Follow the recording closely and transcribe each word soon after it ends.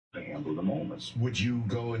handle the moments. Would you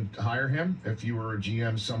go and hire him if you were a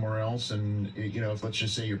GM somewhere else? And if let's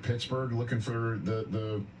just say you're Pittsburgh looking for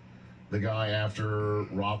the guy after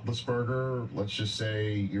Roethlisberger. Let's just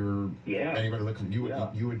say you're anybody looking.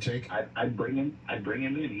 You would take. I'd bring him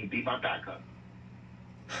in. He'd be my backup.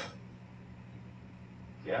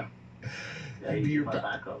 Yeah. Yeah, he'd be my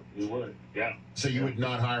backup. He would. Yeah. So you would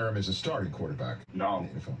not hire him as a starting quarterback? No.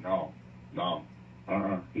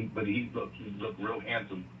 But he looked real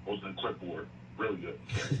handsome holding the clipboard. Really good.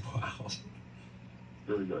 Wow.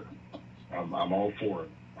 Really good. I'm all for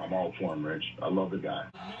it. I'm all for him, Rich. I love the guy.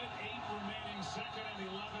 Minute 8 remaining, second and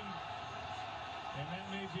 11. And that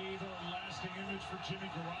may be the lasting image for Jimmy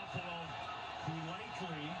Garoppolo, who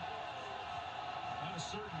likely, not a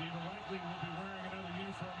certainty, but likely will be wearing another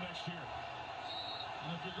uniform next year.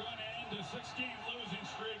 And if you're going to end a 6-game losing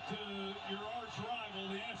streak to your arch rival,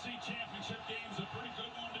 the NFC Championship game's a pretty good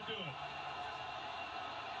one to do it.